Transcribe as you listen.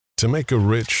To make a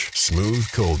rich,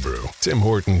 smooth cold brew, Tim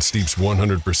Hortons steeps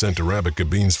 100% Arabica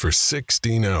beans for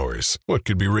 16 hours. What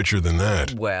could be richer than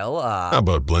that? Well, How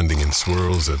about blending in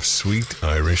swirls of sweet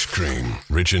Irish cream?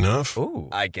 Rich enough? Ooh,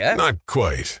 I guess. Not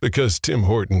quite, because Tim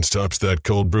Hortons tops that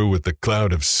cold brew with the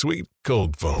cloud of sweet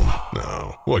cold foam.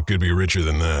 Now, what could be richer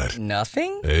than that?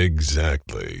 Nothing?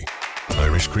 Exactly.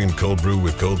 Irish cream cold brew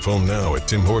with cold foam now at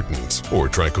Tim Hortons. Or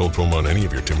try cold foam on any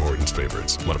of your Tim Hortons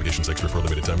favorites. Modifications extra for a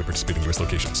limited time at participating U.S.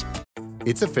 locations.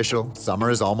 It's official. Summer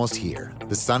is almost here.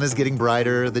 The sun is getting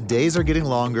brighter, the days are getting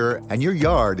longer, and your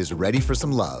yard is ready for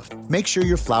some love. Make sure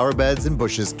your flower beds and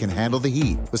bushes can handle the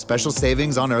heat with special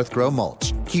savings on Earthgrow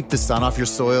mulch. Keep the sun off your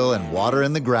soil and water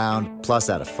in the ground, plus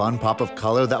add a fun pop of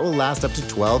color that will last up to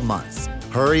 12 months.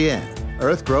 Hurry in.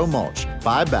 Earthgrow mulch,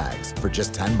 5 bags for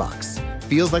just $10.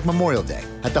 Feels like Memorial Day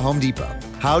at the Home Depot.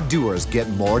 How doers get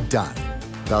more done.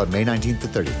 Valid May 19th to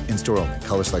 30th. In-store only.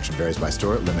 Color selection varies by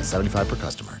store. Limit 75 per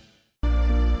customer.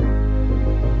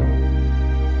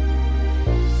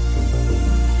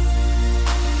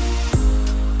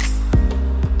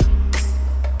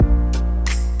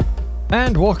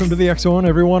 And welcome to the X Zone,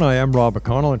 everyone. I am Rob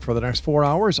McConnell, and for the next 4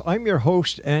 hours, I'm your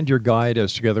host and your guide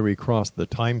as together we cross the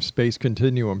time-space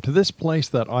continuum to this place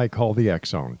that I call the X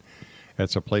Zone.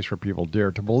 It's a place where people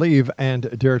dare to believe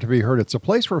and dare to be heard. It's a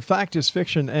place where fact is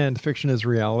fiction and fiction is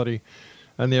reality.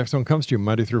 And the X Zone comes to you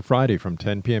Monday through Friday from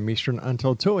 10 p.m. Eastern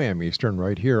until 2 a.m. Eastern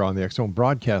right here on the X Zone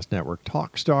Broadcast Network,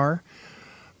 Talkstar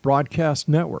Broadcast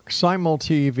Network, Simul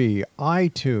TV,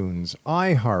 iTunes,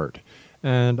 iHeart,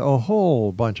 and a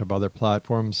whole bunch of other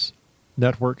platforms,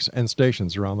 networks, and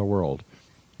stations around the world.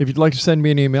 If you'd like to send me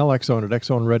an email, xzone at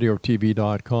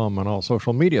xzoneradiotv.com, on all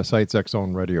social media sites,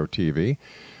 Xzone Radio TV.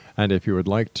 And if you would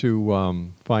like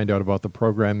to find out about the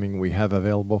programming we have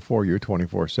available for you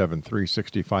 24/7,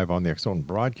 365 on the X Zone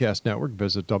Broadcast Network,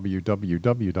 visit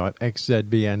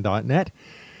www.xzbn.net.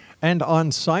 And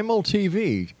on Simul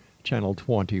TV, Channel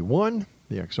 21,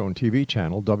 the X Zone TV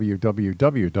channel,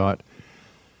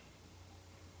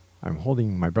 I'm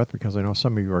holding my breath because I know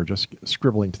some of you are just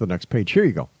scribbling to the next page. Here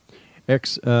you go.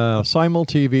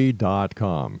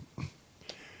 simultv.com.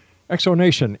 Exo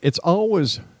Nation, it's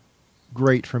always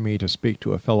great for me to speak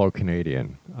to a fellow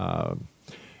Canadian. I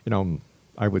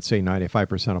would say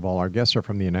 95% of all our guests are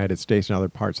from the United States and other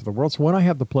parts of the world. So when I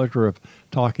have the pleasure of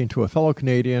talking to a fellow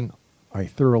Canadian, I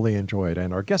thoroughly enjoy it.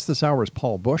 And our guest this hour is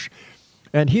Paul Busch,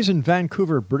 and he's in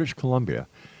Vancouver, British Columbia.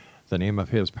 The name of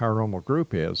his paranormal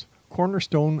group is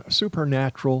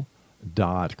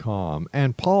CornerstoneSupernatural.com.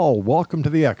 And Paul, welcome to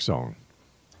the X Zone.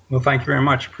 Well, thank you very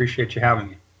much. Appreciate you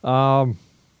having me.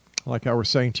 Like I was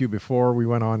saying to you before we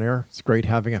went on air, it's great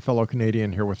having a fellow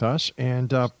Canadian here with us.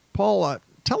 And Paul,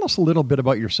 tell us a little bit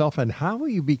about yourself and how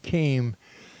you became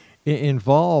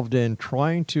involved in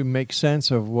trying to make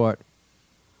sense of what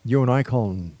you and I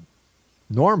call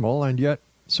normal, and yet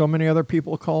so many other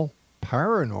people call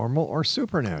paranormal or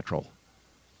supernatural.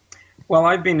 Well,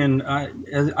 I've been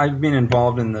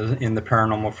involved in the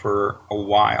paranormal for a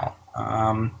while.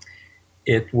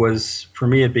 It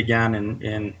began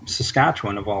in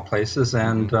Saskatchewan, of all places,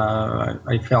 and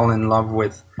I fell in love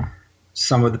with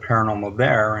some of the paranormal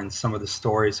there and some of the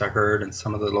stories I heard and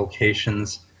some of the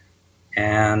locations.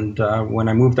 And when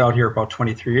I moved out here about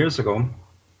 23 years ago,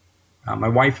 my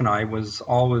wife and I was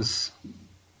always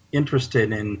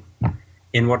interested in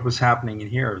what was happening in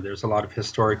here. There's a lot of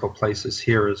historical places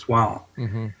here as well.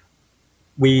 Mm-hmm.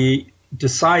 We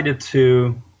decided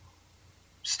to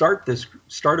start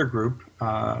a group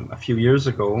a few years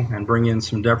ago and bring in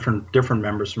some different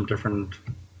members from different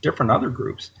other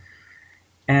groups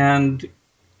and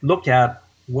look at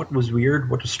what was weird,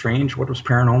 what was strange, what was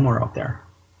paranormal out there.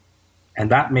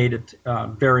 And that made it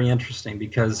very interesting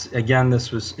because, again,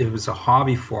 it was a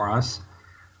hobby for us,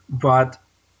 but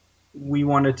we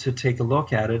wanted to take a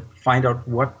look at it, find out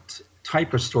what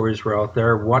type of stories were out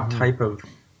there, what type of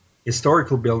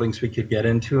historical buildings we could get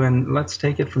into, and let's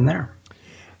take it from there.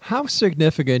 How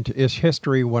significant is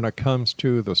history when it comes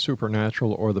to the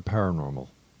supernatural or the paranormal?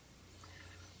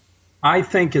 I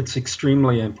think it's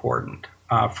extremely important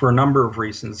for a number of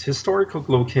reasons. Historical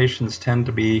locations tend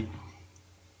to be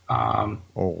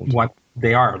old. What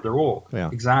they are. They're old. Yeah.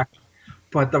 Exactly.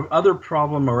 But the other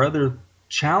problem or other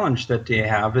challenge that they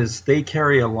have is they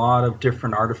carry a lot of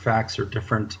different artifacts or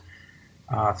different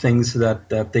things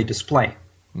that they display.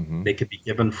 Mm-hmm. They could be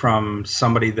given from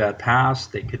somebody that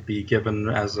passed. They could be given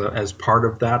as part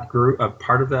of that group,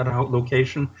 part of that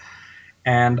location.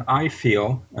 And I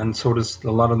feel, and so does a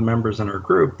lot of the members in our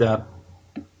group, that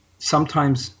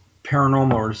sometimes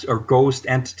paranormal or ghost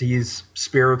entities,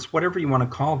 spirits, whatever you want to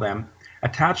call them,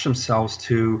 attach themselves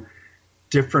to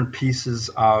different pieces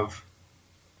of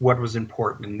what was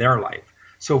important in their life.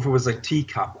 So if it was a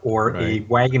teacup or a Right.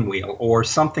 wagon wheel or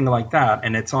something like that,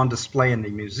 and it's on display in the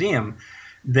museum,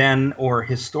 then, or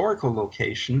historical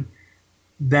location,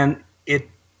 then it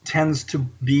tends to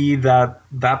be that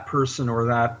that person or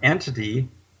that entity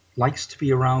likes to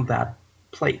be around that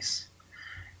place.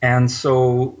 And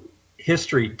so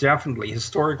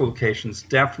historical locations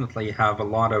definitely have a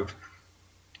lot of,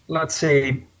 let's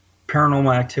say,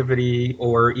 paranormal activity,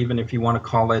 or even if you want to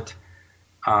call it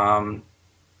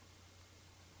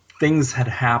things had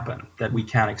happened that we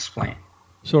can't explain.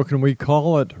 So can we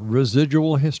call it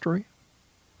residual history?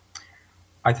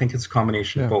 I think it's a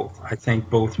combination of both. I think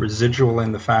both residual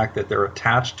in the fact that they're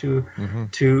attached to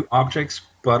objects,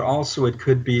 but also it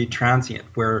could be transient,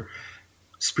 where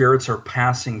spirits are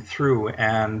passing through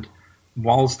and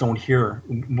walls don't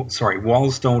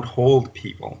hold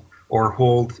people or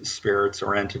hold spirits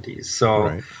or entities. So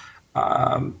Right.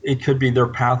 it could be their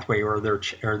pathway or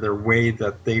their way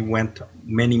that they went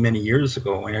many, many years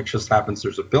ago, and it just happens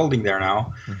there's a building there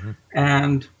now,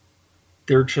 and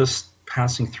they're just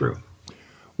passing through.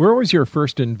 Where was your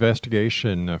first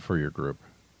investigation for your group?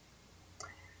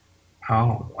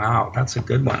 Oh, wow, that's a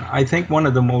good one. I think one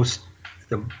of the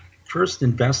first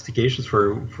investigations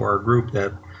for our group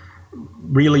that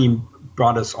really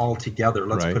brought us all together,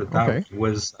 let's Right, put it that okay. way,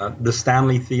 was the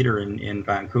Stanley Theatre in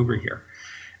Vancouver here.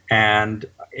 And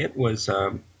it was,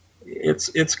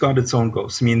 it's got its own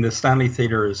ghosts. I mean, the Stanley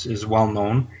Theatre is well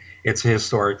known. It's a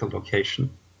historical location.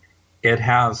 It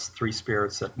has 3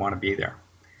 spirits that want to be there.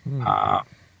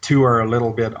 2 are a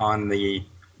little bit on the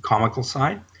comical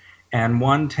side, and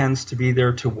 1 tends to be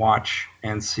there to watch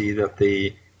and see that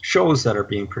the shows that are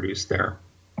being produced there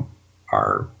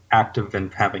are active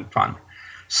and having fun.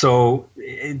 So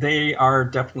they are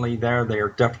definitely there. They are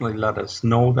definitely let us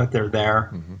know that they're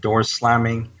there. Doors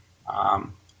slamming,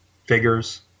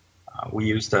 figures. We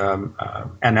used an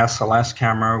SLS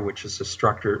camera, which is a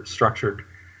structured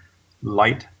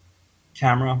light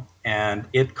camera, and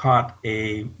it caught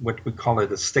what we call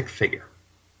it a stick figure.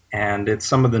 And it's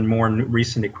some of the more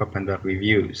recent equipment that we've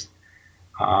used.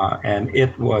 And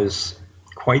it was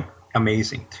quite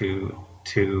amazing to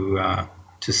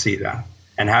see that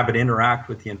and have it interact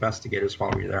with the investigators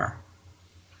while we were there.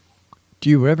 Do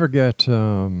you ever get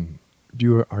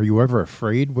are you ever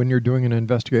afraid when you're doing an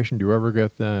investigation? Do you ever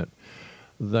get that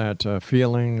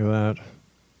feeling that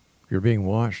you're being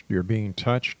watched, you're being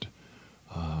touched?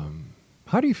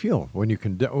 How do you feel when you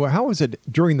can? How was it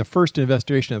during the first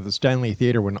investigation at the Stanley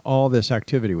Theatre when all this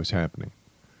activity was happening?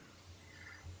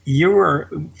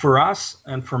 For us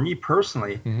and for me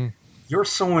personally, you're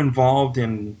so involved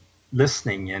in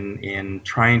listening and in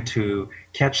trying to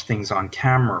catch things on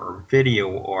camera or video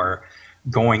or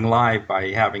going live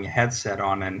by having a headset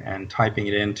on and typing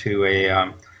it into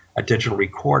a digital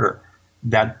recorder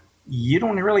that you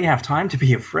don't really have time to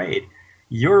be afraid.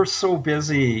 You're so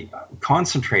busy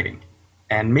concentrating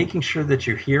and making sure that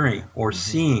you're hearing or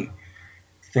seeing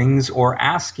things or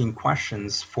asking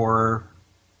questions for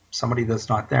somebody that's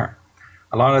not there.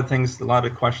 A lot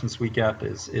of questions we get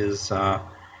is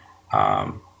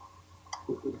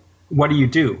what do you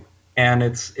do? And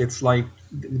it's like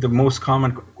the most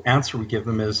common answer we give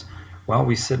them is, well,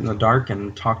 we sit in the dark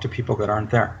and talk to people that aren't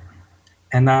there.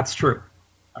 And that's true.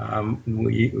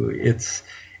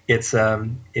 It's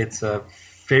a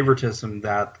favoritism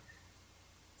that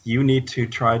you need to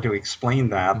try to explain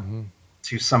that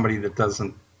to somebody that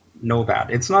doesn't know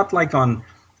that. It's not like on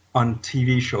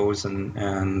TV shows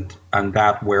and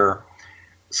that where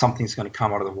something's going to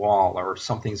come out of the wall or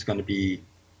something's going to be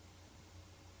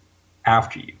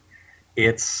after you.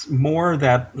 It's more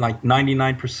that like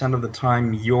 99% of the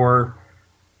time you're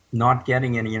not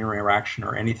getting any interaction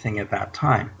or anything at that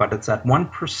time, but it's that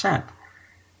 1%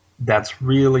 that's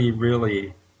really,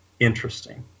 really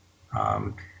interesting.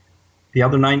 The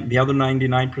other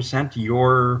 99%,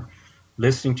 you're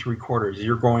listening to recorders,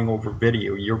 you're going over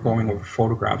video, you're going over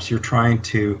photographs, you're trying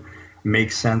to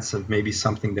make sense of maybe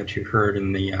something that you heard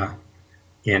in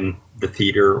the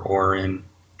theater or in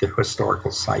the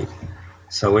historical site.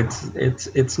 So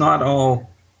it's not all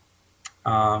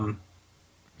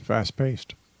fast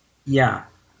paced. Yeah,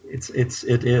 it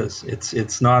is.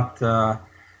 It's not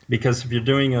because if you're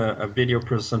doing a video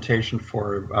presentation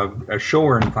for a show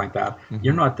or anything like that,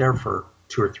 you're not there for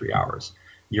 2 or 3 hours.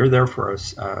 You're there for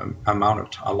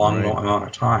a long amount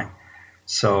of time.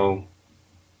 So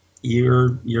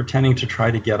you're tending to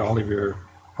try to get all of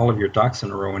your ducks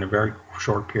in a row in a very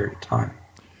short period of time.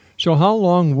 So how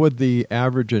long would the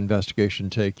average investigation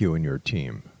take you and your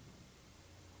team?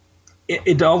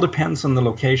 It all depends on the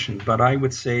location, but I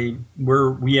would say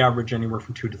we average anywhere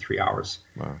from 2 to 3 hours.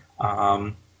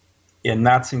 Wow. and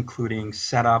that's including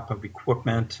setup of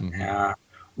equipment.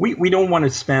 We don't want to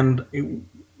spend,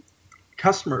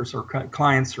 customers or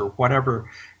clients or whatever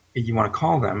you want to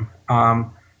call them,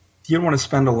 you don't want to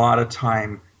spend a lot of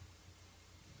time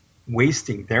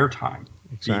wasting their time.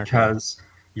 Exactly. Because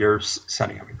you're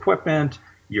setting up equipment,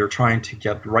 you're trying to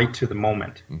get right to the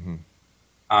moment.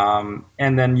 And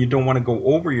then you don't want to go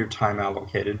over your time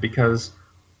allocated because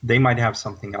they might have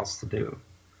something else to do.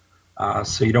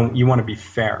 So you want to be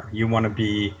fair. You want to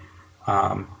be,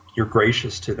 you're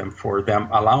gracious to them for them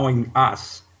allowing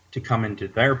us to come into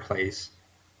their place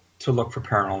to look for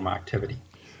paranormal activity.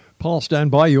 Paul, stand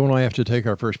by. You and I have to take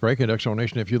our first break. In X-Zone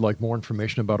Nation, if you'd like more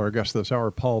information about our guest this hour,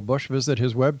 Paul Busch, visit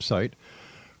his website,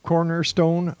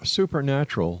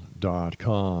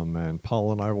 cornerstonesupernatural.com. And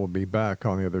Paul and I will be back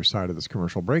on the other side of this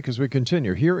commercial break as we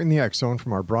continue here in the X-Zone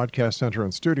from our broadcast center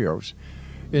and studios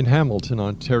in Hamilton,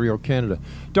 Ontario, Canada.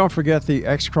 Don't forget the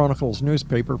X-Chronicles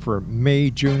newspaper for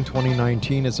May-June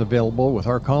 2019 is available with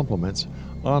our compliments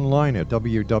online at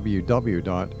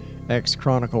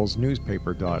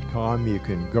www.xchroniclesnewspaper.com. You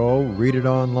can go, read it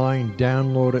online,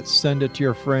 download it, send it to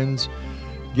your friends,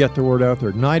 get the word out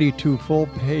there. 92 full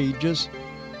pages,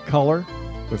 color,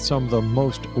 with some of the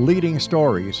most leading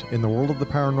stories in the world of the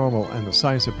paranormal and the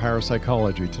science of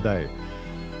parapsychology today.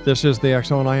 This is the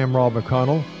X-Zone. I am Rob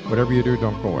McConnell. Whatever you do,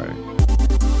 don't go away.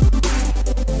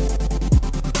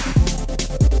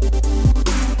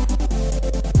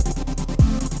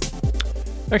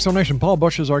 X-Zone Nation, Paul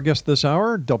Busch is our guest this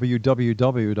hour,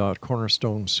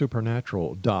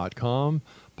 www.cornerstonesupernatural.com.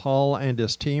 Paul and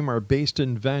his team are based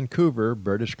in Vancouver,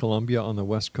 British Columbia, on the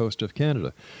west coast of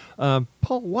Canada.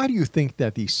 Paul, why do you think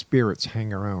that these spirits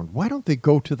hang around? Why don't they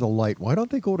go to the light? Why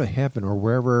don't they go to heaven or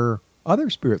wherever other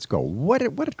spirits go? What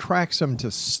attracts them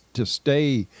to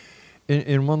stay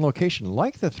in one location,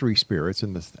 like the three spirits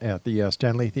at the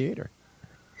Stanley Theatre?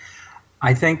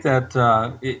 I think that,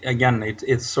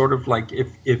 it's sort of like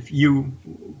if you,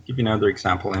 give you another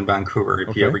example, in Vancouver,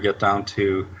 if you ever get down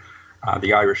to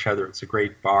the Irish Heather, it's a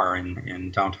great bar in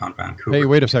downtown Vancouver. Hey,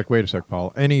 wait a sec,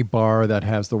 Paul. Any bar that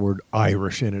has the word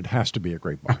Irish in it has to be a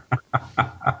great bar.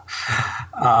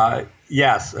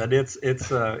 Yes, and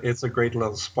it's a great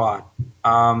little spot.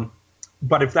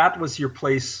 But if that was your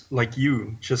place, like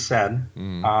you just said,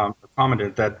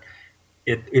 commented that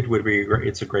it would be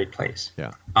it's a great place.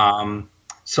 Yeah.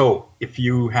 So if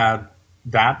you had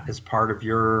that as part of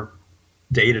your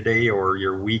day-to-day or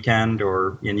your weekend,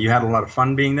 and you had a lot of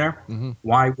fun being there,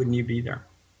 why wouldn't you be there?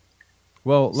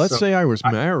 Well, let's say I was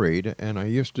married and I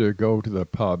used to go to the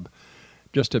pub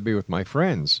just to be with my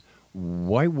friends.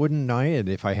 Why wouldn't I, and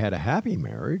if I had a happy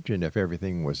marriage and if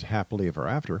everything was happily ever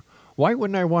after, why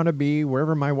wouldn't I want to be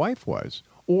wherever my wife was?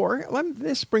 Or,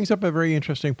 this brings up a very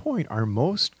interesting point. Are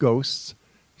most ghosts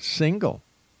single?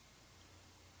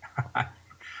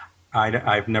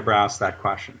 I've never asked that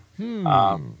question.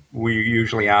 We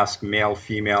usually ask male,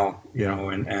 female,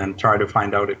 and try to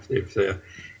find out if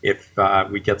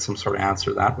we get some sort of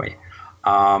answer that way.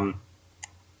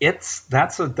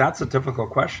 That's a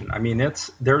difficult question. I mean,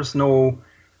 there's no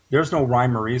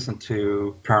rhyme or reason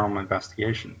to paranormal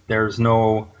investigation. There's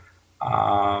no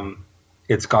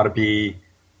it's got to be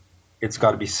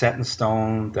set in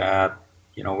stone that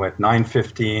at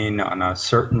 9:15 on a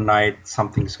certain night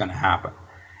something's going to happen.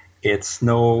 It's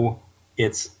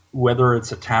whether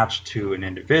it's attached to an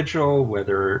individual,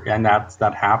 and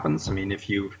that happens. I mean, if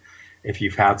you've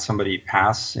had somebody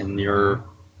pass in your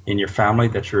family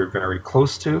that you're very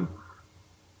close to,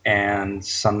 and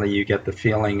suddenly you get the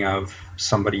feeling of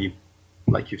somebody,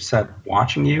 like you said,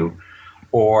 watching you,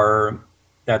 or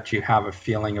that you have a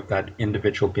feeling of that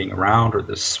individual being around, or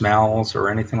the smells or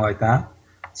anything like that,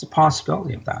 it's a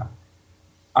possibility of that.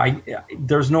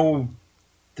 There's no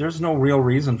real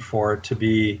reason for it to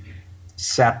be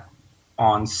set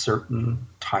on certain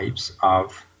types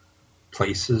of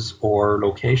places or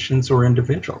locations or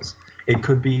individuals. It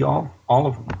could be all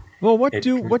of them. Well, what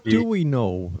do we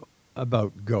know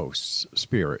about ghosts,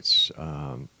 spirits,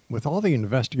 with all the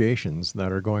investigations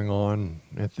that are going on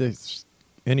at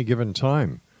any given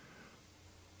time?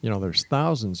 There's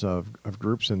thousands of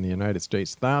groups in the United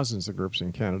States, thousands of groups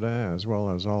in Canada, as well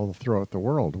as all throughout the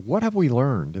world. What have we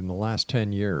learned in the last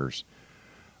 10 years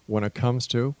when it comes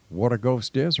to what a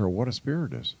ghost is or what a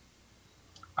spirit is?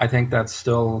 I think that's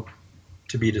still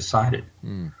to be decided.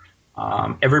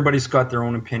 Everybody's got their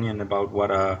own opinion about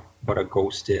what a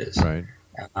ghost is. Right.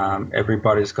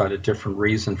 Everybody's got a different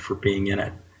reason for being in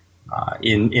it,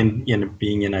 in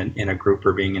being in a group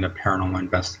or being in a paranormal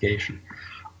investigation.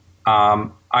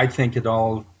 I think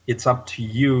it's up to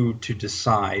you to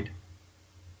decide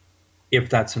if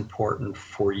that's important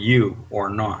for you or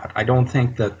not. I don't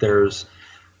think that there's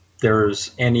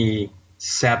any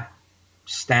set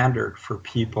standard for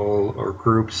people or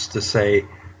groups to say,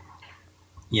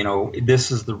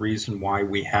 this is the reason why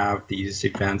we have these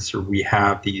events or we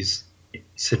have these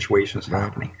situations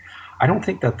happening. I don't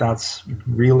think that that's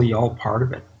really all part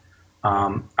of it.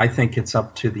 I think it's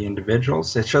up to the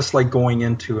individuals. It's just like going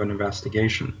into an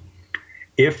investigation.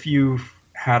 If you've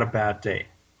had a bad day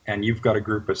and you've got a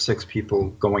group of 6 people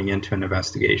going into an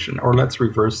investigation, or let's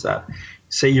reverse that.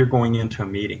 Say you're going into a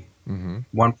meeting. Mm-hmm.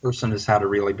 One person has had a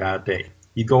really bad day.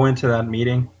 You go into that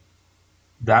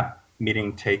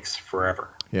meeting takes forever.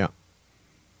 Yeah.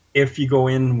 If you go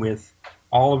in with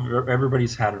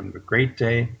everybody's had a great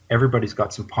day, everybody's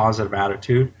got some positive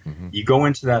attitude, mm-hmm. You go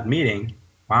into that meeting,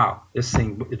 wow,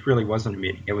 it really wasn't a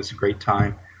meeting. It was a great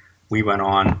time. We went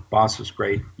on, boss was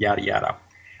great, yada, yada.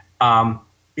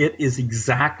 It is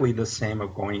exactly the same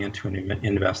of going into an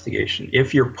investigation.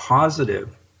 If you're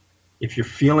positive, if you're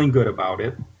feeling good about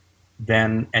it,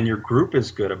 and your group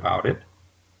is good about it,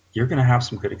 you're going to have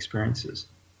some good experiences.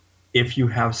 If you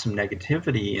have some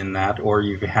negativity in that, or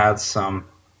you've had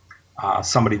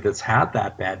somebody that's had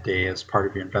that bad day as part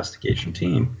of your investigation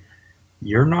team,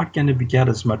 you're not going to get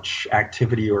as much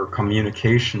activity or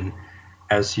communication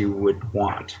as you would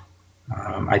want.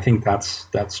 I think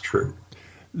that's true.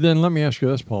 Then let me ask you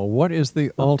this, Paul. What is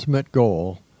the ultimate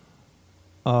goal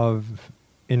of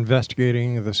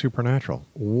investigating the supernatural?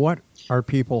 What are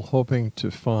people hoping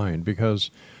to find? Because,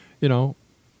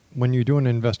 when you do an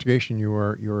investigation,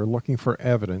 you're looking for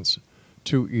evidence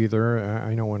to either,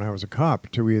 I know when I was a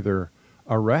cop, to either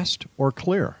arrest or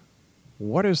clear.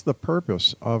 What is the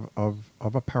purpose of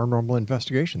a paranormal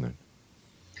investigation then?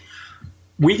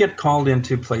 We get called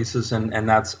into places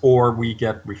or we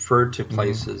get referred to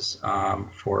places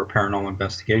for paranormal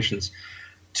investigations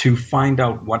to find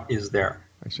out what is there.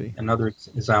 I see. Another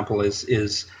example is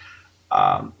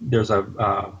there's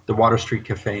the Water Street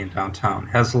Cafe in downtown.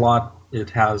 It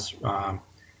has,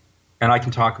 and I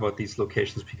can talk about these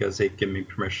locations because they've given me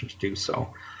permission to do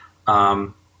so.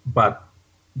 But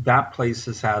that place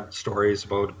has had stories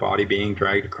about a body being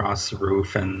dragged across the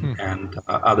roof and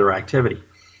other activity.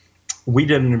 We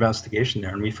did an investigation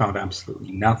there and we found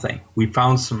absolutely nothing. We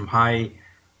found some high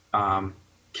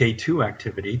K2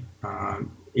 activity,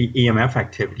 EMF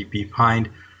activity behind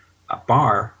a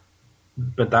bar,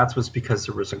 but that was because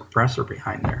there was a compressor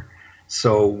behind there.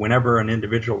 So whenever an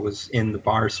individual was in the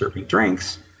bar serving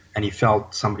drinks and he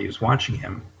felt somebody was watching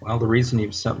him, well, the reason he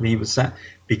was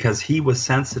because he was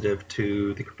sensitive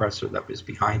to the compressor that was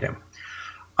behind him.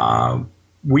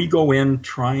 We go in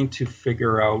trying to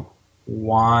figure out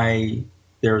why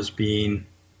there's been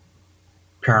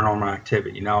paranormal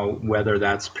activity. Now, whether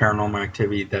that's paranormal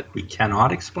activity that we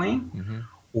cannot explain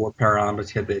or paranormal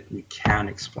activity that we can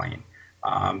explain.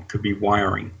 Could be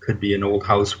wiring, could be an old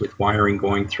house with wiring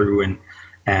going through,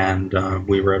 and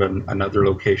we were at another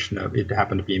location. It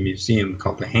happened to be a museum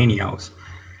called the Haney House,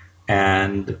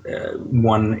 and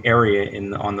one area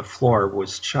on the floor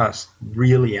was just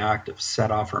really active,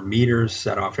 set off our meters,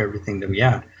 set off everything that we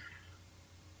had.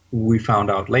 We found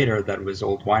out later that it was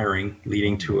old wiring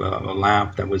leading to a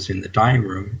lamp that was in the dining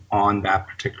room on that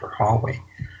particular hallway.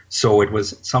 So it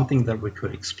was something that we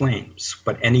could explain.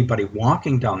 But anybody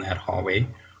walking down that hallway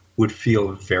would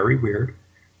feel very weird,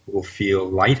 will feel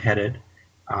lightheaded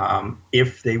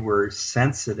if they were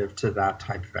sensitive to that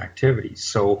type of activity.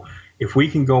 So if we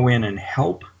can go in and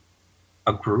help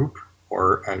a group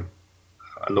or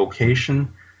a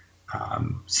location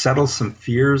settle some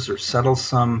fears or settle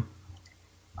some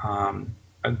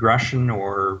aggression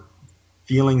or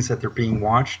feelings that they're being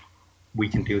watched, we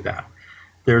can do that.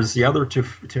 There's the other to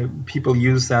people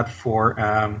use that for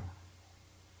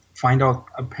find out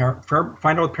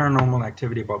paranormal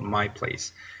activity about my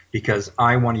place because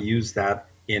I want to use that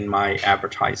in my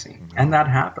advertising, and that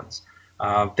happens.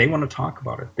 They want to talk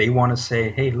about it. They want to say,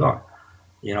 "Hey, look,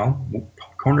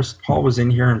 Paul was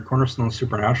in here, and Cornerstone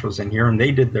Supernatural was in here, and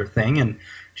they did their thing, and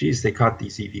geez, they got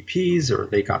these EVPs, or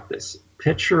they got this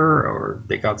picture, or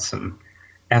they got some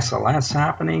SLS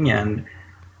happening, and."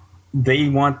 They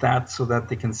want that so that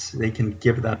they can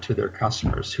give that to their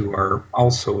customers who are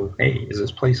also, hey, is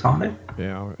this place haunted?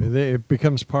 Yeah, it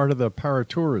becomes part of the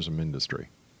paratourism industry.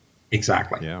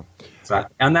 Exactly. Yeah,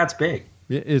 and that's big.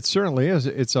 It certainly is.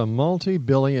 It's a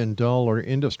multi-billion-dollar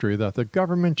industry that the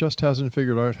government just hasn't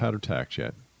figured out how to tax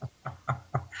yet.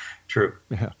 True.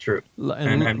 Yeah. True.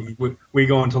 And we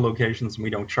go into locations and we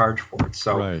don't charge for it,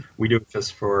 so we do it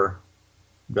just for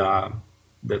the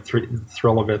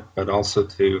thrill of it, but also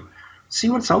to see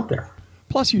what's out there.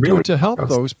 Plus, you do it to help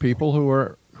those people who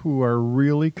who are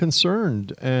really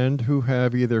concerned and who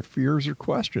have either fears or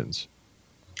questions.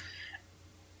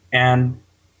 And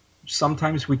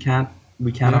sometimes we cannot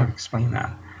explain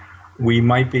that. We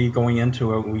might be going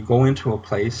into a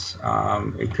place,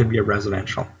 it could be a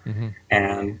residential,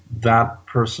 and that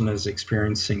person is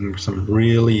experiencing some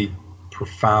really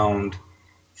profound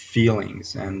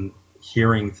feelings and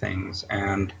hearing things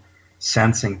and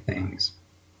sensing things.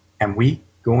 And we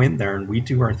go in there and we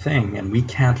do our thing, and we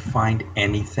can't find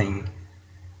anything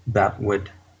that would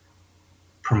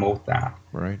promote that.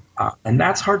 Right. And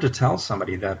that's hard to tell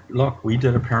somebody that, look, we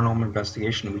did a paranormal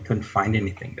investigation and we couldn't find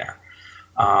anything there.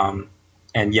 And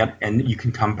you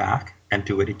can come back and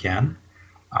do it again.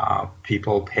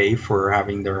 People pay for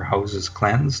having their houses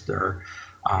cleansed or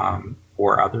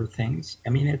other things. I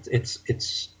mean,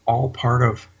 it's all part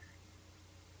of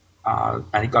I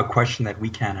think a question that we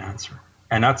can't answer,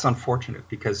 and that's unfortunate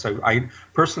because I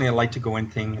personally like to go in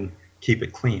thing and keep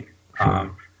it clean.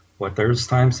 Sure. But there's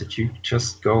times that you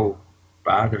just go,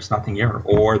 there's nothing here,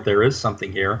 or there is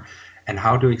something here, and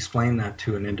how to explain that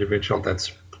to an individual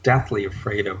that's deathly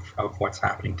afraid of what's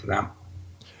happening to them.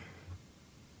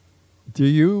 Do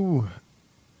you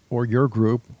or your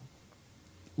group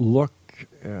do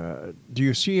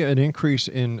you see an increase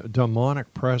in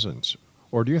demonic presence,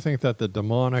 or do you think that the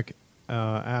demonic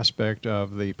aspect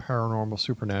of the paranormal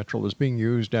supernatural is being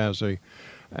used as a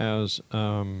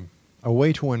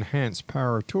way to enhance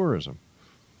paratourism?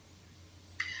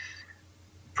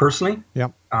 Personally,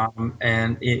 yep.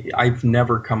 I've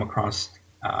never come across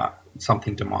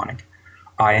something demonic.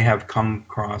 I have come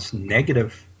across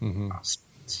negative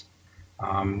spirits,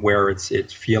 where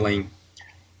it's feeling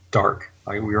dark.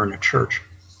 Like we were in a church,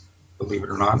 believe it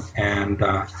or not, and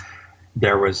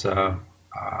there was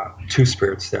two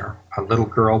spirits there. A little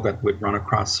girl that would run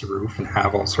across the roof and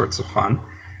have all sorts of fun,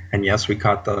 and yes, we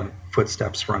caught the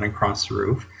footsteps running across the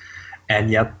roof. And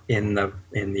yet, in the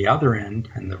other end,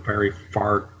 in the very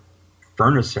far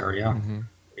furnace area,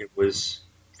 it was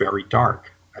very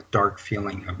dark. A dark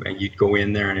feeling. You'd go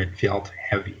in there and it felt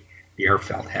heavy. The air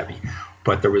felt heavy,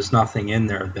 but there was nothing in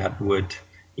there that would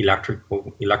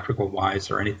electrical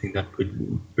wise or anything that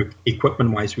would,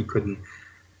 equipment wise, we couldn't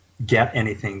get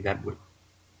anything that would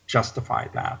justify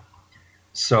that.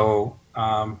 So,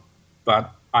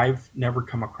 but I've never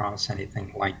come across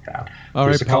anything like that. All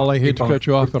right, Paul, I hate to cut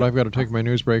you off, but I've got to take my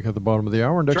news break at the bottom of the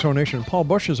hour. And Exo Nation, Paul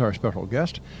BUSCH is our special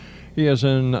guest. He is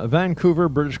in Vancouver,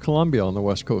 British Columbia, on the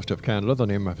west coast of Canada. The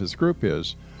name of his group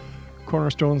is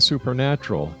Cornerstone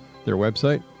Supernatural. Their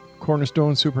website,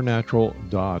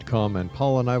 cornerstonesupernatural.com. And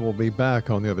Paul and I will be back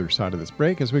on the other side of this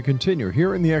break as we continue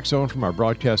here in the X Zone from our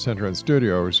broadcast center and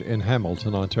studios in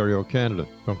Hamilton, Ontario, Canada.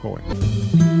 Don't go away.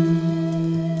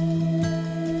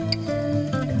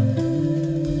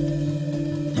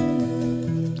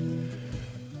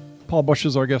 Paul BUSCH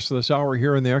is our guest this hour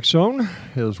here in the X Zone.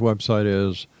 His website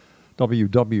is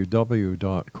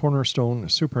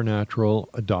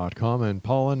www.cornerstonesupernatural.com, and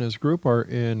Paul and his group are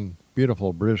in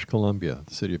beautiful British Columbia,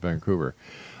 the city of Vancouver.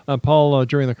 Paul,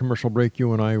 during the commercial break,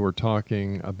 you and I were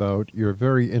talking about your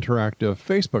very interactive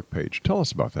Facebook page. Tell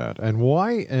us about that and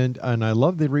why, and I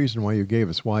love the reason why you gave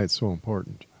us why it's so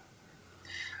important.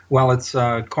 Well, it's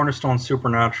Cornerstone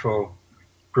Supernatural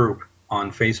group on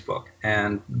Facebook,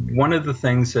 and one of the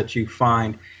things that you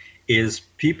find is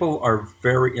people are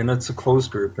and it's a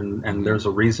closed group, and there's a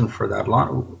reason for that. A lot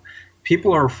of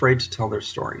people are afraid to tell their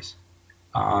stories,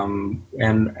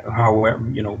 and however,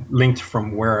 linked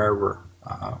from wherever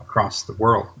across the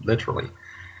world, literally.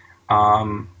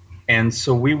 And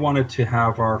so we wanted to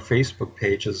have our Facebook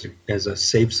page as a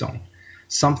safe zone,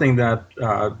 something that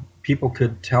people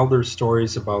could tell their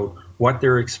stories about what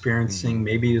they're experiencing.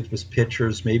 Maybe it was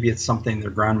pictures, maybe it's something their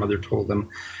grandmother told them,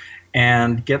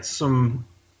 and get some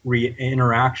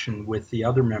interaction with the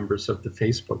other members of the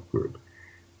Facebook group,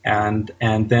 and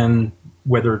then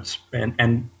whether it's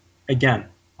and again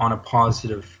on a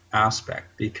positive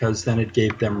aspect, because then it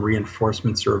gave them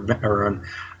reinforcements or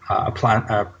a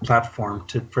platform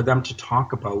for them to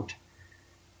talk about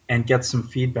and get some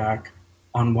feedback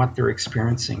on what they're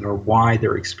experiencing or why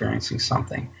they're experiencing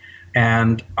something.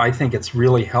 And I think it's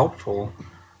really helpful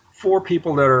for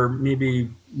people that are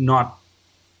maybe not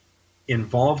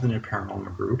involved in a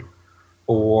paranormal group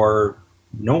or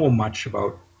know much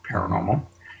about paranormal,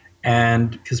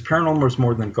 and because paranormal is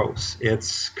more than ghosts.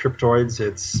 It's cryptoids,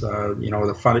 it's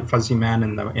the fuzzy man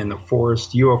in the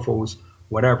forest, UFOs,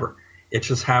 whatever. It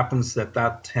just happens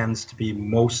that tends to be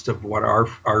most of what our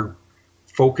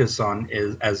focus on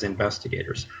is as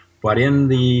investigators. But in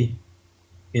the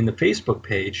Facebook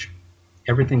page,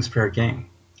 everything's fair game,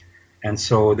 and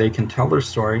so they can tell their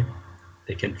story,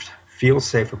 they can feel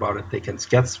safe about it. They can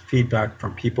get feedback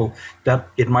from people that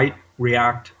it might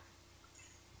react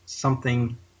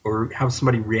something or have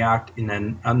somebody react in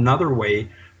another way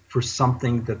for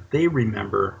something that they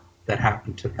remember that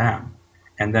happened to them.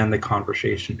 And then the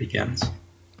conversation begins.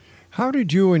 How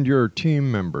did you and your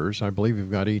team members, I believe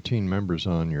you've got 18 members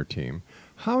on your team,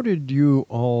 how did you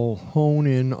all hone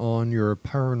in on your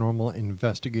paranormal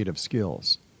investigative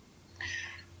skills?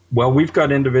 Well, we've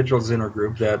got individuals in our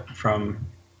group that from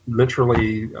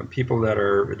literally people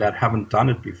that haven't done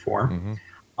it before,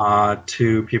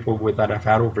 to people that have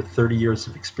had over 30 years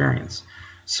of experience.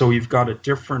 So you've got a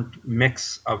different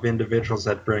mix of individuals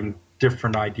that bring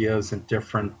different ideas and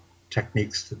different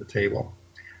techniques to the table.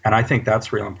 And I think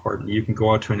that's real important. You can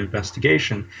go out to an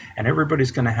investigation and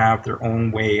everybody's going to have their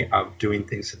own way of doing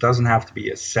things. It doesn't have to be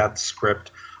a set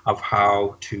script of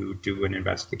how to do an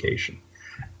investigation.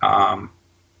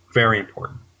 Very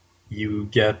important. You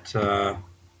get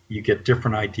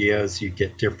different ideas, you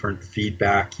get different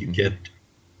feedback, you get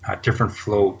a different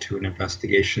flow to an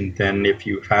investigation than if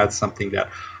you've had something that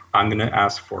I'm going to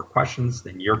ask for questions,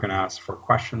 then you're going to ask for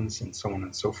questions, and so on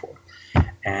and so forth.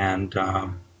 And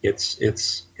it's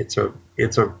a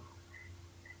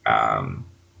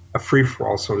free for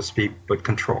all, so to speak, but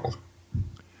controlled.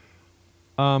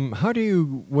 How do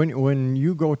you, when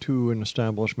you go to an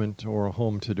establishment or a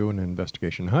home to do an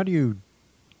investigation, how do you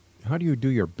do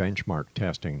your benchmark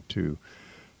testing to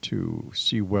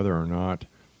see whether or not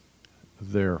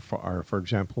there are, for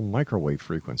example, microwave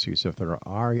frequencies, if there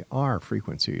are IR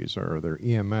frequencies or there are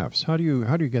EMFs? How do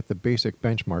you get the basic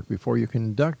benchmark before you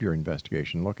conduct your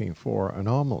investigation looking for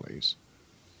anomalies?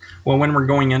 Well, when we're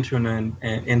going into a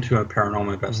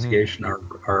paranormal investigation,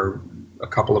 a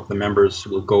couple of the members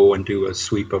will go and do a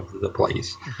sweep of the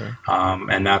place,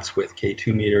 and that's with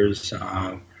K2 meters,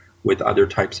 with other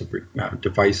types of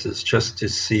devices, just to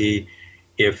see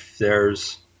if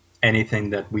there's anything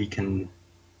that we can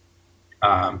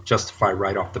justify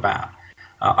right off the bat.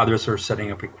 Others are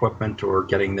setting up equipment or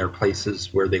getting their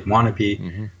places where they want to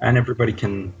be, and everybody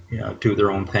can do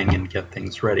their own thing and get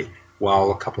things ready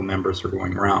while a couple members are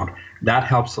going around. That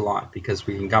helps a lot because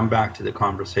we can come back to the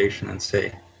conversation and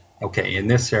say, okay, in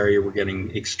this area we're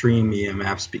getting extreme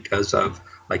EMFs because of,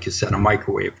 like you said, a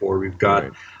microwave, or we've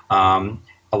got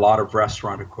a lot of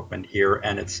restaurant equipment here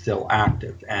and it's still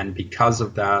active. And because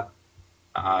of that,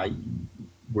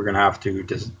 we're going to have to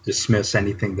dismiss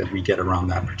anything that we get around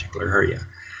that particular area.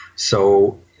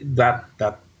 So that's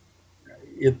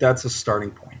a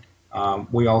starting point.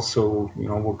 We also,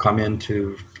 we'll come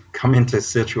into an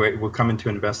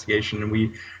investigation and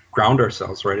we ground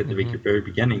ourselves right at the very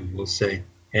beginning. We'll say,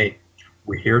 hey,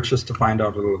 we're here just to find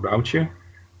out a little about you.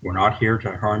 We're not here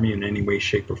to harm you in any way,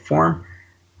 shape, or form.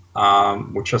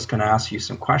 We're just going to ask you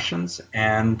some questions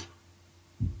and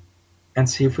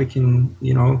see if we can,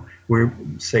 we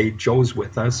say Joe's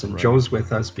with us, and Joe's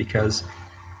with us because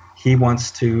he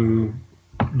wants to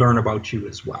learn about you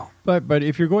as well. But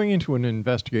if you're going into an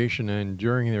investigation and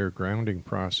during their grounding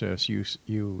process,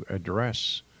 you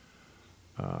address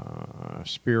a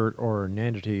spirit or an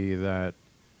entity that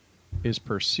is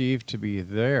perceived to be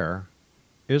there,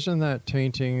 isn't that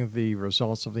tainting the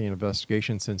results of the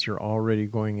investigation since you're already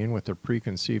going in with a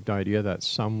preconceived idea that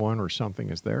someone or something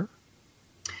is there?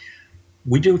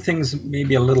 We do things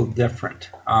maybe a little different.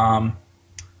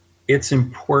 It's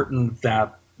important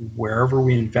that wherever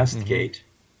we investigate,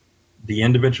 the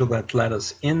individual that let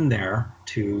us in there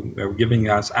or giving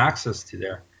us access to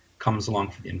there comes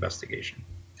along for the investigation.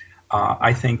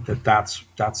 I think that's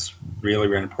really,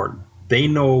 really important. They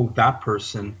know that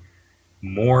person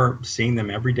more, seeing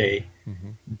them every day,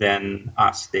 than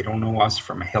us. They don't know us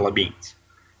from a hill of beans.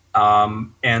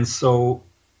 And so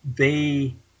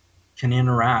they can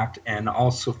interact and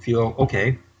also feel,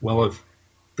 okay, well, if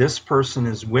this person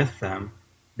is with them,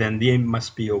 then they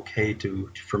must be okay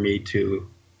for me to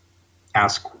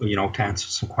ask, to answer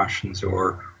some questions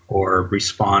or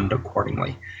respond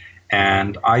accordingly.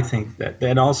 And I think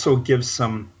that also gives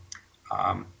some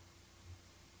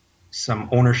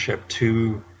ownership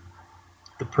to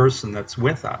the person that's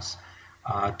with us,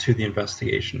 to the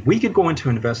investigation. We could go into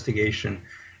an investigation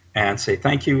and say,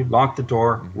 thank you, lock the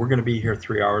door, we're going to be here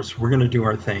 3 hours, we're going to do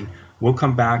our thing, we'll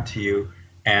come back to you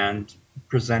and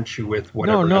present you with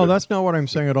whatever. No, that's not what I'm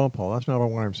saying at all, Paul. That's not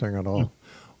what I'm saying at all.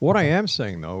 What I am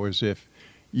saying, though, is if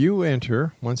you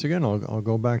enter, once again, I'll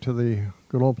go back to the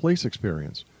good old police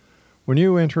experience. When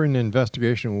you enter an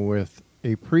investigation with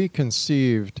a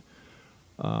preconceived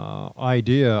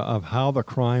idea of how the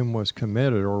crime was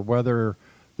committed or whether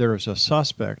there is a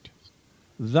suspect,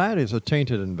 that is a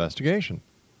tainted investigation.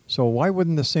 So why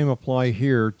wouldn't the same apply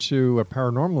here to a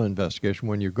paranormal investigation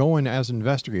when you go in as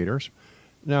investigators?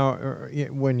 Now,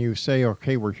 when you say,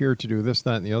 okay, we're here to do this,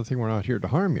 that, and the other thing, we're not here to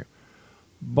harm you.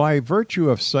 By virtue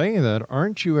of saying that,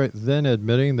 aren't you then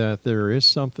admitting that there is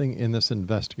something in this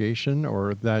investigation,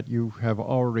 or that you have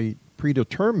already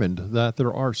predetermined that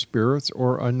there are spirits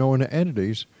or unknown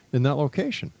entities in that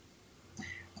location?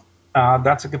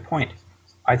 That's a good point.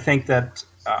 I think that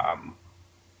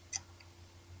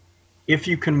if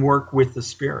you can work with the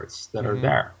spirits that are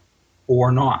there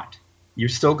or not, you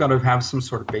still got to have some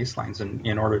sort of baselines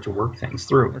in order to work things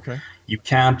through. Okay. You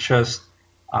can't just,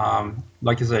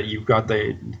 like I said, you've got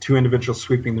the two individuals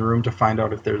sweeping the room to find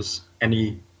out if there's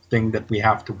anything that we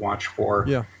have to watch for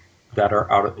that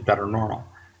are normal.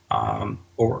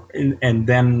 And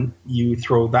then you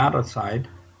throw that aside,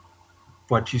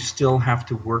 but you still have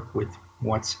to work with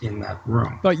what's in that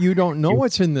room. But you don't know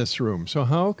what's in this room, so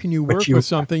how can you work with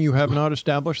something you have not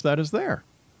established that is there?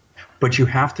 But you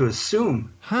have to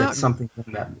assume that something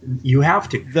in that. You have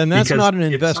to. Then that's not an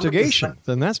investigation.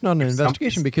 Then that's not an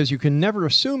investigation, because you can never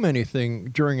assume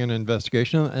anything during an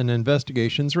investigation. An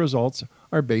investigation's results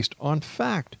are based on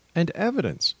fact and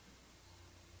evidence.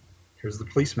 Here's the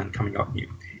policeman coming out at you.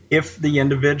 If the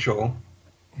individual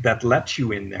that let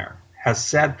you in there has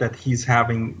said that he's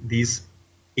having these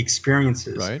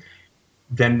experiences, right,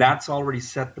 then that's already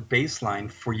set the baseline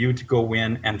for you to go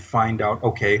in and find out,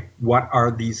 okay, what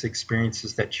are these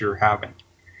experiences that you're having?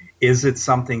 Is it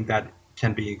something that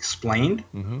can be explained,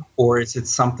 or is it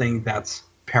something that's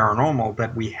paranormal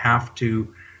that we have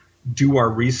to do our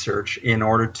research in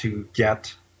order to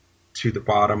get to the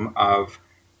bottom of?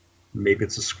 Maybe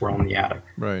it's a squirrel in the attic.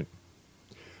 Right.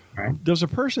 Does a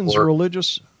person's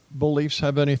religious beliefs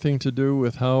have anything to do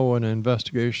with how an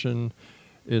investigation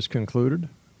is concluded?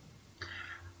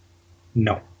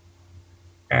 No.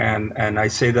 And I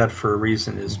say that for a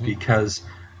reason, is because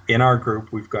in our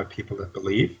group we've got people that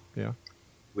believe. Yeah.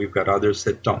 We've got others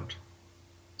that don't.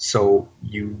 So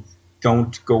you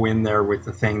don't go in there with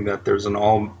the thing that there's an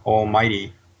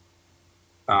almighty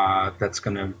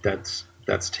that's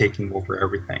taking over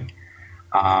everything.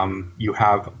 You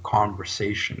have a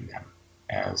conversation then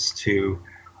as to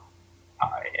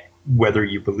whether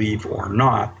you believe or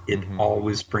not. It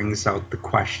always brings out the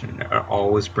question. It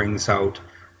always brings out,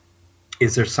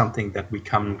 is there something that we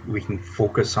can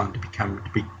focus on to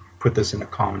put this in a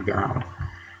common ground?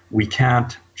 We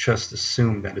can't just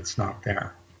assume that it's not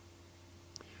there.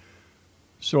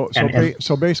 So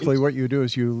basically what you do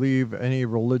is you leave any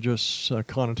religious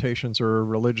connotations or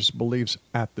religious beliefs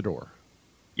at the door.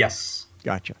 Yes.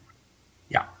 Gotcha.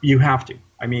 Yeah, you have to.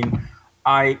 I mean,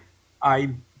 I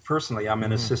personally, I'm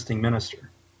an assisting minister.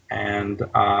 And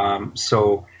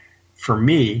so for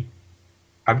me,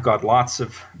 I've got lots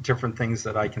of different things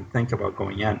that I can think about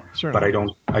going in, but I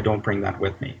don't bring that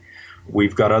with me.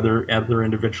 We've got other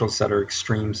individuals that are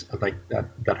extremes, like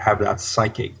that have that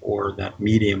psychic or that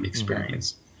medium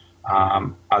experience.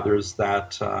 Others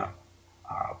that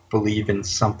believe in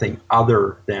something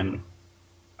other than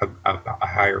a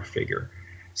higher figure.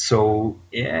 So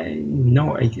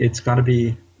no, it's got to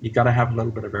be. You got to have a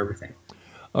little bit of everything.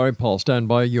 All right, Paul, stand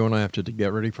by. You and I have to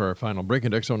get ready for our final break.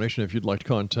 And Exonation, if you'd like to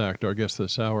contact our guest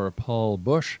this hour, Paul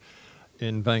BUSCH,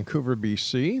 in Vancouver,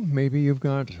 BC. Maybe you've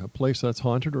got a place that's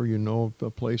haunted, or you know of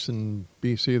a place in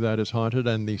BC that is haunted,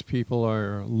 and these people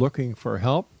are looking for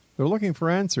help. They're looking for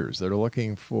answers. They're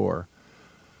looking for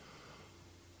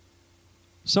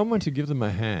someone to give them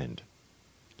a hand.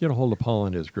 Get a hold of Paul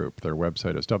and his group. Their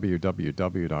website is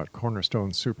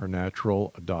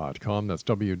www.cornerstonesupernatural.com. That's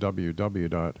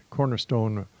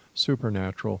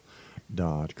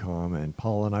www.cornerstonesupernatural.com. And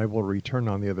Paul and I will return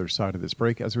on the other side of this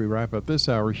break as we wrap up this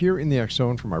hour here in the X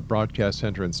Zone from our broadcast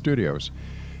center and studios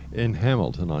in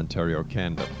Hamilton, Ontario,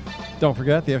 Canada. Don't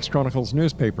forget, the X-Chronicles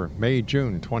newspaper,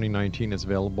 May-June 2019, is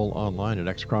available online at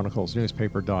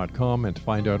xchroniclesnewspaper.com. And to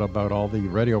find out about all the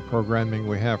radio programming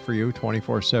we have for you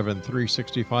 24/7,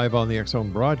 365 on the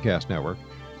X-Zone Broadcast Network,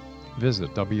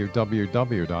 visit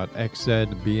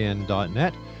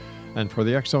www.xzbn.net. And for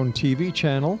the X-Zone TV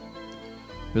channel,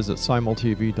 visit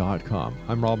simultv.com.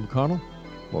 I'm Rob McConnell.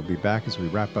 We'll be back as we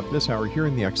wrap up this hour here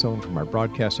in the X-Zone from our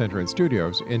broadcast center and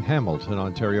studios in Hamilton,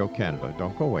 Ontario, Canada.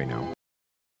 Don't go away now.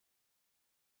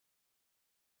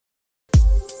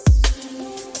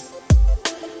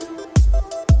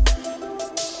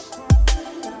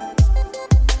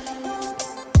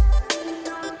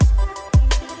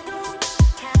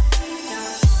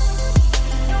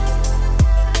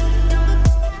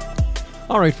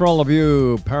 All right, for all of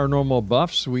you paranormal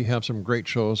buffs, we have some great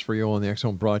shows for you on the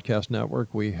X-Zone Broadcast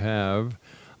Network. We have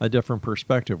A Different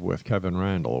Perspective with Kevin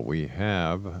Randall. We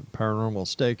have Paranormal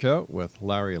Stakeout with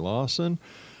Larry Lawson.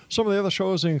 Some of the other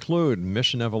shows include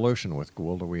Mission Evolution with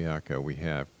Gwilda Wiyaka. We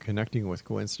have Connecting with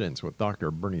Coincidence with Dr.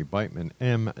 Bernie Beitman,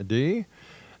 M.D.,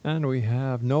 and we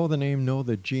have Know the Name, Know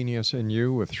the Genius in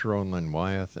You with Sharon Lynn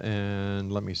Wyeth.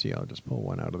 And let me see, I'll just pull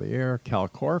one out of the air. Cal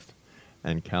Korff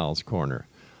and Cal's Corner.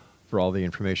 For all the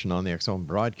information on the X Zone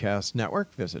Broadcast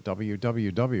Network, visit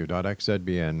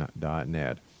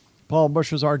www.xzbn.net. Paul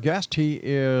Busch is our guest. He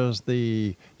is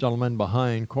the gentleman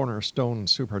behind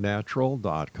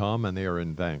CornerstoneSupernatural.com, and they are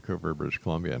in Vancouver, British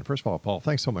Columbia. And first of all, Paul,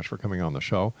 thanks so much for coming on the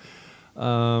show.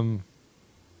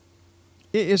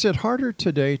 Is it harder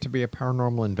today to be a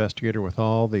paranormal investigator with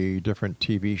all the different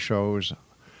TV shows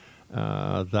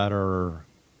that are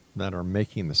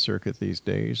making the circuit these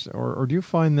days, or do you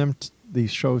find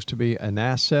these shows to be an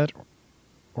asset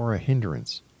or a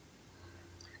hindrance?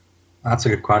 That's a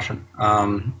good question.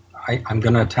 I'm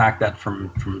going to attack that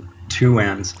from two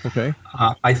ends. Okay.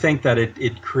 I think that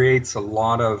it creates a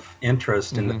lot of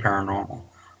interest in the paranormal.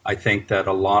 I think that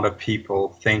a lot of people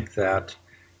think that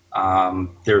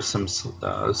there's some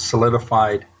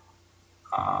solidified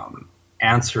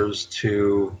answers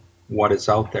to what is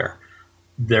out there.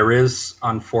 There is,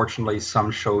 unfortunately, some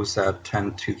shows that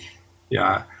tend to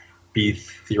be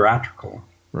theatrical,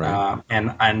 right.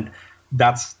 And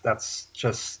that's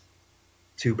just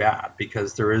too bad,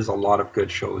 because there is a lot of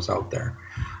good shows out there.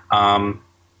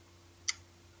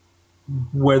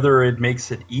 Whether it makes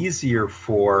it easier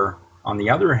on the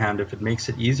other hand, if it makes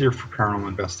it easier for paranormal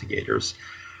investigators,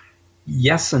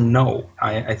 yes and no.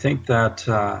 I think that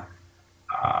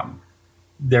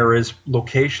there is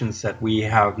locations that we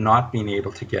have not been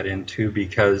able to get into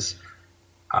because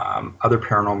other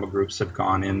paranormal groups have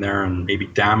gone in there and maybe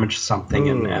damaged something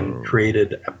and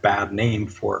created a bad name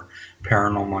for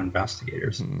paranormal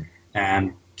investigators.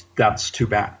 And that's too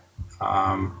bad,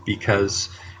 because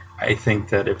I think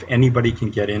that if anybody can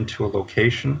get into a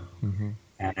location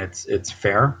and it's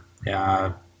fair,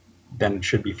 then it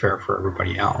should be fair for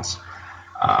everybody else.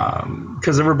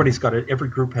 Because every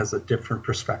group has a different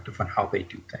perspective on how they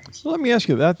do things. Well, let me ask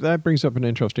you, that brings up an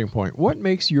interesting point. What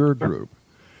makes your group,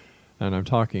 and I'm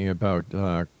talking about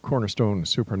Cornerstone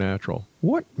Supernatural,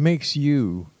 what makes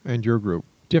you and your group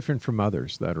different from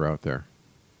others that are out there?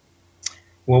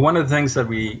 Well, one of the things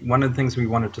we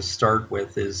wanted to start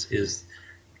with is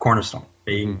Cornerstone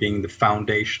being the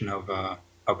foundation of a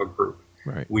group.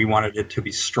 Right. We wanted it to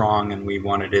be strong, and we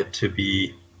wanted it to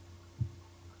be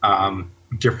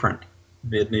different.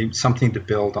 It needs something to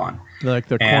build on. Like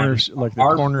the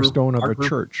cornerstone of a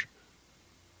church.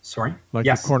 Sorry? Like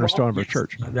the cornerstone of a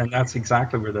church. Then that's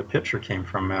exactly where the picture came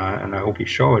from, and I hope you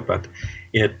show it. But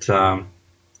it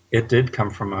did come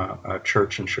from a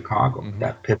church in Chicago.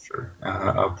 That picture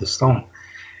of the stone,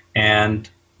 and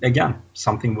again,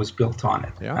 something was built on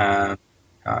it. Yeah.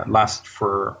 Lasted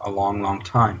for a long, long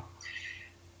time.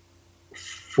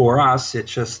 For us,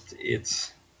 it's just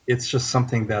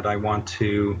something that I want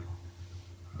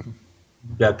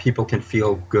that people can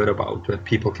feel good about, that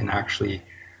people can actually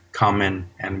come in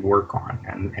and work on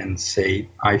and say,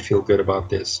 I feel good about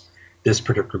this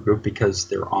particular group because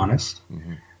they're honest.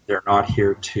 They're not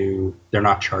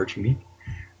charging me.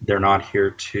 They're not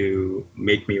here to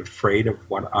make me afraid of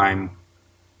what I'm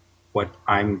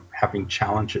having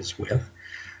challenges with.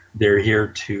 They're here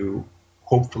to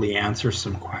hopefully answer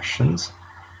some questions.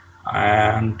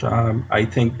 And I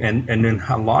think, and in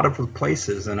a lot of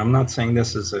places, and I'm not saying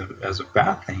this as a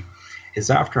bad thing, is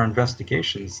after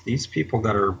investigations, these people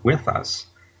that are with us,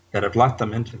 that have let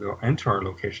them into our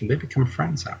location, they become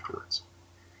friends afterwards.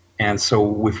 And so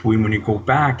when you go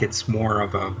back, it's more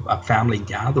of a family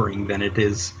gathering than it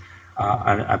is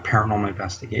a paranormal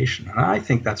investigation. And I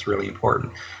think that's really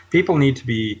important. People need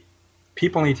to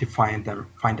find a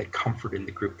comfort in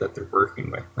the group that they're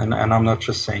working with. And I'm not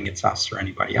just saying it's us or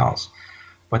anybody else,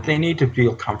 but they need to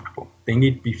feel comfortable. They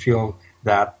need to feel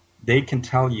that they can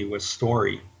tell you a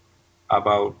story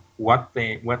about what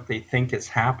they think is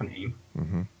happening,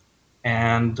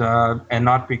 and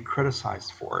not be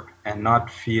criticized for it, and not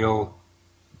feel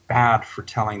bad for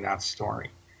telling that story.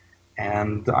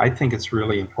 And I think it's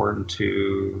really important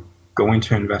to go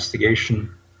into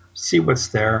investigation, see what's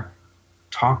there,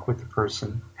 talk with the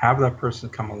person, have that person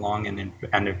come along and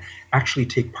actually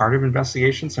take part of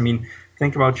investigations. I mean,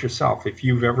 think about yourself. If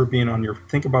you've ever been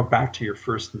think about back to your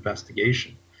first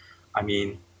investigation. I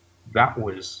mean, that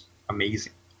was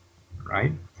amazing,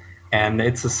 right? And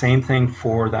it's the same thing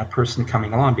for that person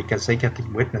coming along, because they get to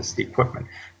witness the equipment.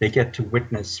 They get to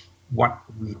witness what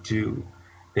we do.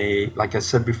 They, like I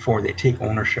said before, they take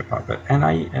ownership of it,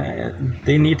 and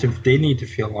they need to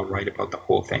feel all right about the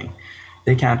whole thing.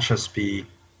 They can't just be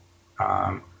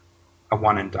a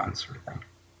one and done sort of thing.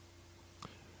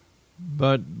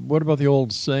 But what about the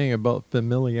old saying about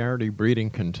familiarity breeding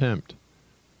contempt?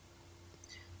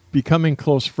 Becoming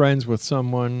close friends with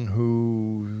someone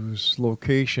whose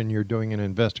location you're doing an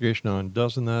investigation on,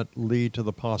 doesn't that lead to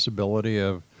the possibility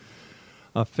of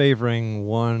favoring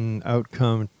one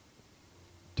outcome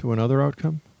to another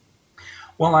outcome?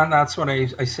 Well, and that's what I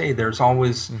say. There's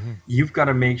always, you've got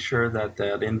to make sure that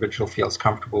that individual feels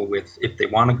comfortable with, if they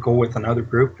want to go with another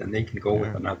group, then they can go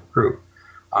with another group.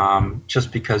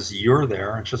 Just because you're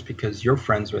there and just because you're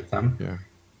friends with them,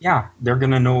 they're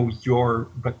going to know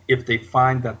but if they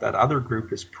find that that other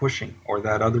group is pushing, or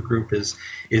that other group is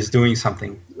doing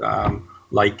something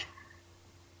like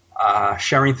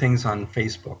sharing things on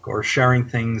Facebook, or sharing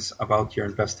things about your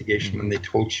investigation when they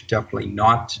told you definitely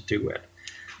not to do it,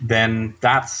 then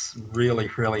that's really,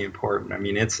 really important. I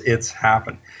mean, it's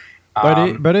happened.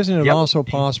 But isn't it also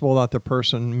possible that the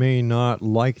person may not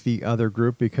like the other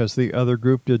group because the other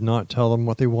group did not tell them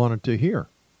what they wanted to hear?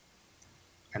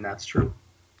 And that's true.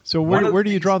 So where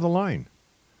do you draw the line?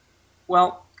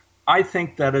 Well, I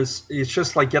think it's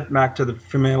just like getting back to the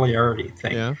familiarity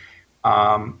thing. Yeah.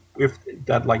 If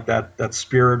that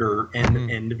spirit or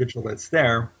individual that's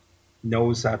there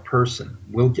knows that person,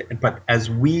 but as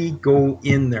we go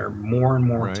in there more and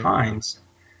more times,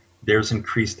 there's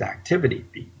increased activity.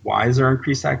 Why is there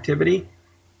increased activity?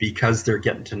 Because they're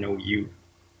getting to know you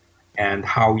and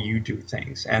how you do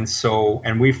things. And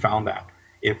we found that.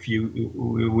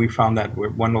 We found that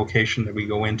one location that we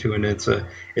go into, and it's a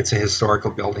historical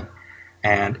building,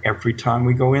 and every time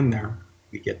we go in there,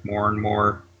 we get more and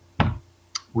more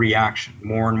reaction,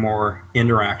 more and more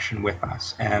interaction with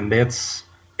us, and it's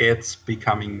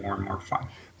becoming more and more fun.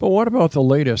 But what about the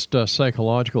latest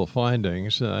psychological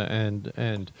findings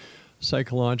and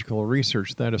psychological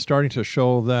research that is starting to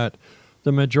show that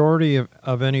the majority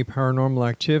of any paranormal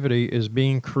activity is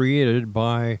being created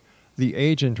by the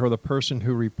agent or the person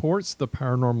who reports the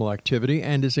paranormal activity,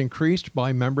 and is increased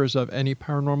by members of any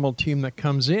paranormal team that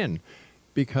comes in,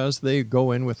 because they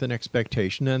go in with an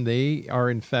expectation and they are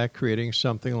in fact creating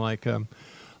something like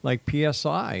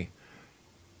PSI.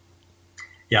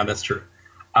 Yeah, that's true.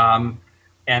 And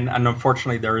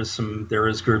unfortunately, there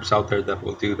is groups out there that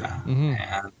will do that,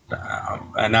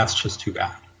 and that's just too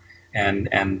bad. And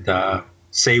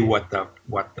say what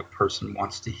the person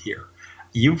wants to hear.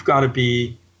 You've got to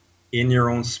be in your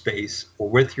own space or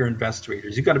with your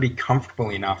investigators. You've got to be comfortable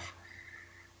enough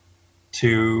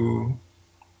to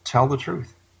tell the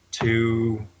truth,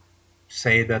 to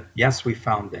say that yes, we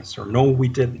found this, or no, we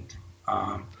didn't.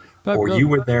 Or you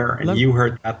were there and you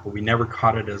heard that, but we never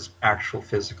caught it as actual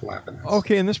physical evidence.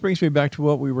 Okay, and this brings me back to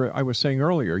what I was saying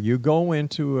earlier. You go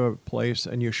into a place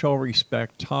and you show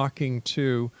respect, talking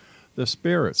to the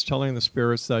spirits, telling the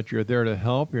spirits that you're there to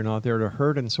help, you're not there to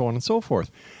hurt, and so on and so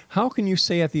forth. How can you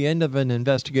say at the end of an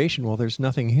investigation, well, there's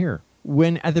nothing here,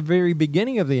 when at the very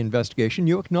beginning of the investigation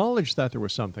you acknowledged that there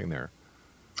was something there?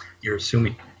 You're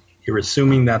assuming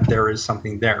that there is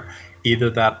something there, either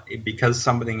that because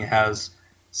somebody has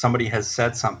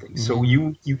said something. So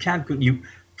you can't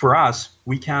for us,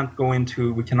 we cannot go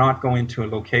into a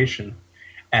location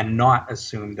and not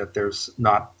assume that there's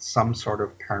not some sort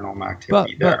of paranormal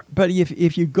activity there. But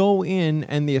if you go in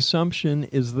and the assumption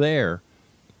is there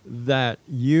that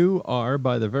you are,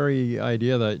 by the very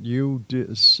idea that you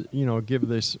give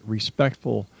this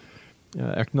respectful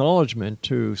acknowledgement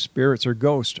to spirits or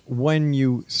ghosts when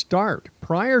you start,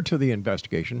 prior to the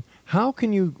investigation, how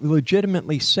can you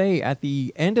legitimately say at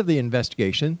the end of the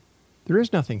investigation, there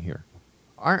is nothing here?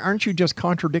 Aren't you just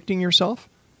contradicting yourself?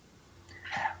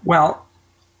 Well,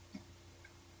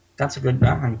 that's a good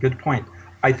point.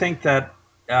 I think that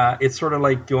it's sort of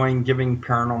like giving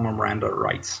paranormal Miranda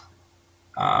rights.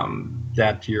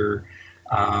 That you're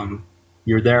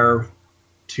there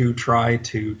to try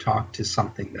to talk to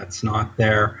something that's not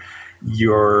there.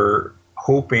 You're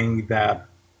hoping that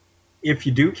if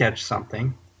you do catch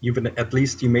something, at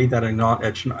least you made that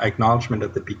acknowledgement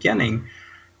at the beginning.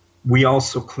 We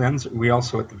also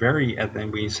at the very end,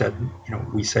 then we said,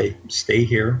 we say, stay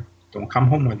here. Don't come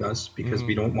home with us, because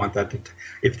we don't want that.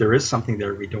 If there is something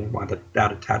there, we don't want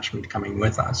that attachment coming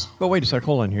with us. But wait a sec,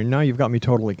 hold on here. Now you've got me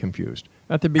totally confused.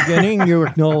 At the beginning, you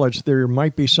acknowledge there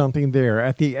might be something there.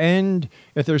 At the end,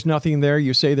 if there's nothing there,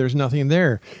 you say there's nothing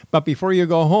there. But before you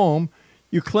go home,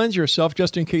 you cleanse yourself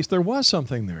just in case there was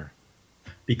something there.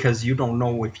 Because you don't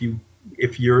know if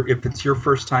it's your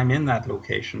first time in that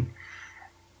location,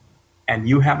 and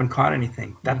you haven't caught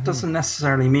anything, that doesn't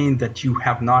necessarily mean that you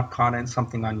have not caught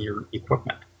something on your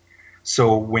equipment.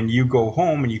 So when you go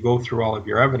home and you go through all of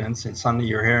your evidence and suddenly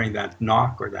you're hearing that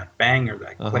knock or that bang or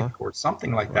that click or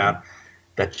something like that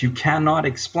you cannot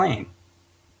explain,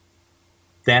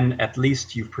 then at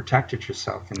least you've protected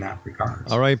yourself in that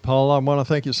regard. All right, Paul, I want to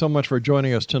thank you so much for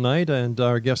joining us tonight. And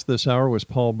our guest this hour was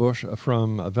Paul Busch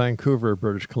from Vancouver,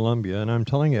 British Columbia. And I'm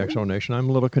telling you, Exo Nation, I'm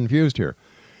a little confused here.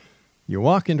 You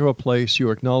walk into a place,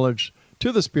 you acknowledge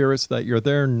to the spirits that you're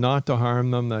there not to harm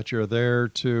them, that you're there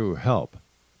to help.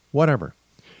 Whatever.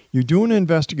 You do an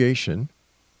investigation,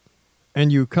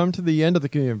 and you come to the end of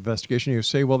the investigation, and you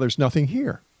say, well, there's nothing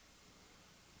here.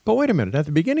 But wait a minute. At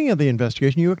the beginning of the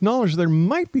investigation, you acknowledge there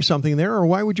might be something there, or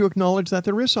why would you acknowledge that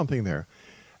there is something there?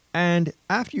 And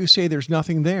after you say there's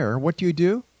nothing there, what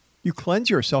do? You cleanse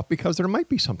yourself because there might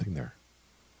be something there.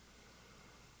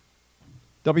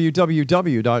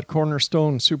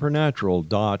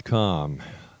 www.cornerstonesupernatural.com.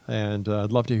 And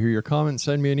I'd love to hear your comments.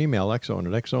 Send me an email,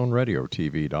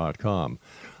 xzone@xzoneradiotv.com.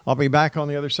 I'll be back on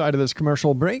the other side of this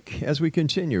commercial break as we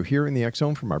continue here in the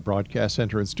X-Zone from our broadcast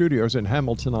center and studios in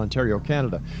Hamilton, Ontario,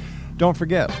 Canada. Don't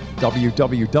forget,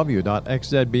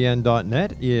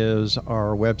 www.xzbn.net is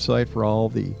our website for all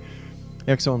the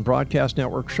X-Zone Broadcast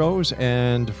Network shows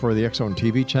and for the X-Zone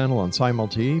TV channel on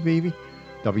SimulTV,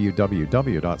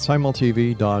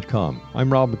 www.simultv.com.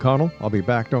 I'm Rob McConnell. I'll be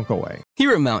back. Don't go away.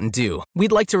 Here at Mountain Dew,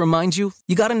 we'd like to remind you,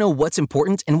 you got to know what's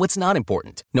important and what's not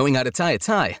important. Knowing how to tie a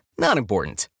tie, not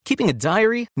important. Keeping a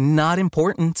diary, not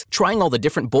important. Trying all the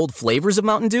different bold flavors of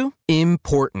Mountain Dew,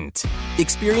 important.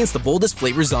 Experience the boldest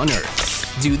flavors on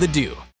earth. Do the Dew.